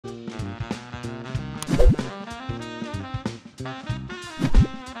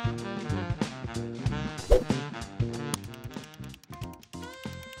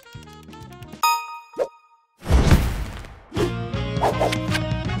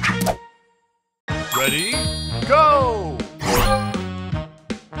Ready? Go!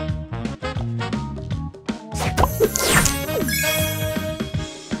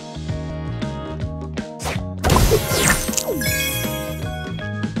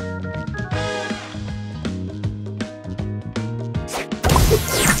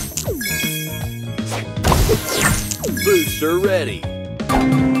 Booster ready.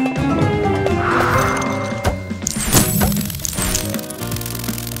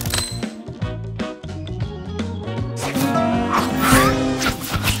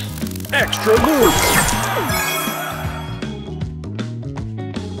 Extra move.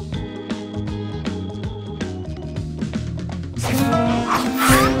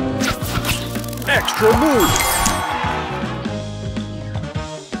 Extra move.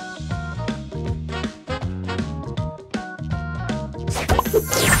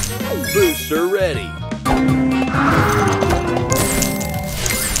 Booster ready.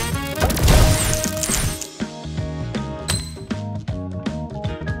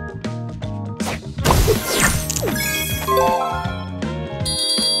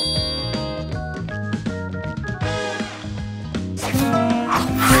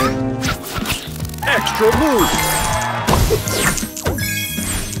 Extra move.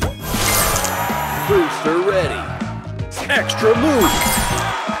 Booster ready. Extra move.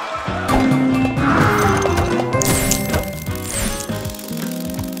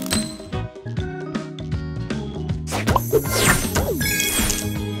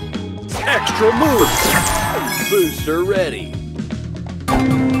 Extra move. Booster ready.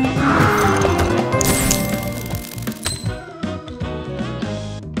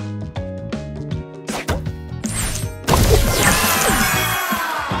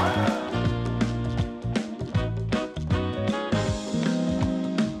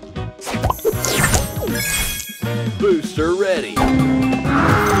 Booster ready.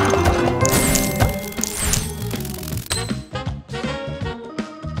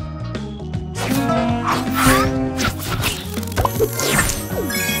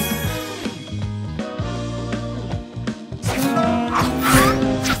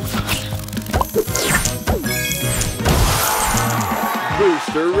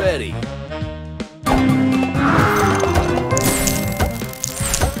 Booster ready.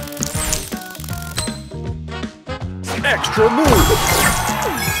 Extra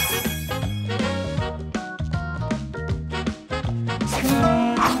move.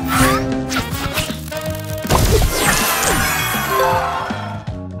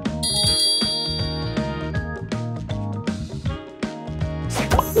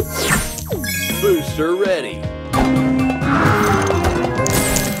 Booster ready.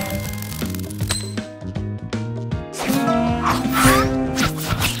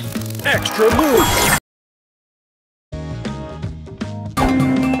 Extra move.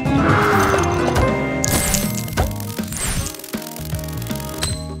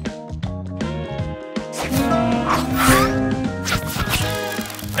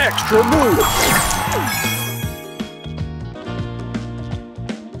 Extra move.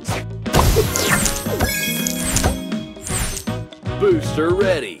 Booster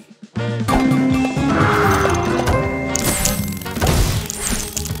ready.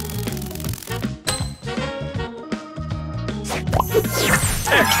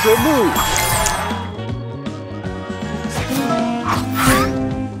 Extra move.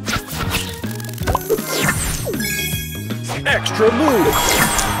 Extra move.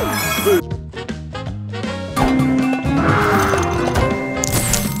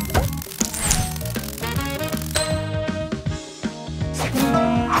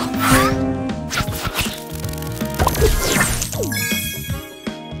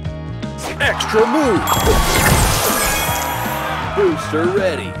 Extra move. Booster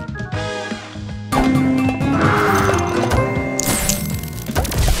ready.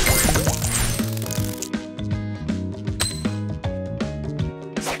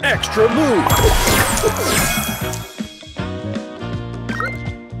 Extra move.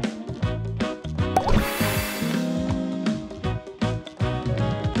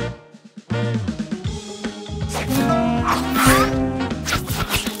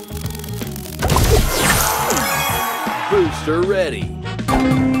 Booster ready.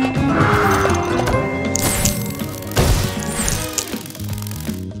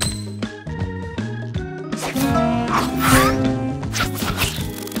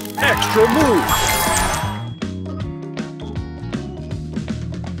 Extra move.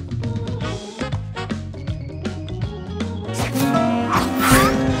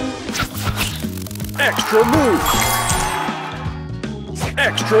 Extra move.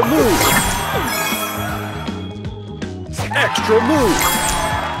 Extra move. Extra move.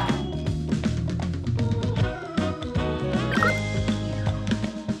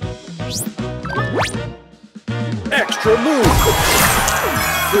 Extra move.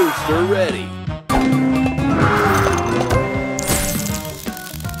 Booster ready.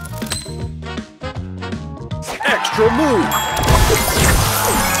 Extra move.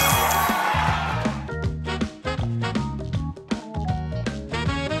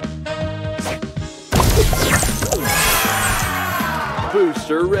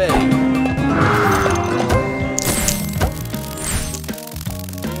 Booster ready.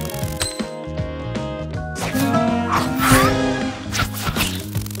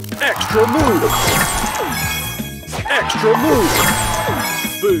 Extra move. Extra move.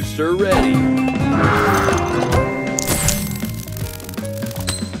 Booster ready.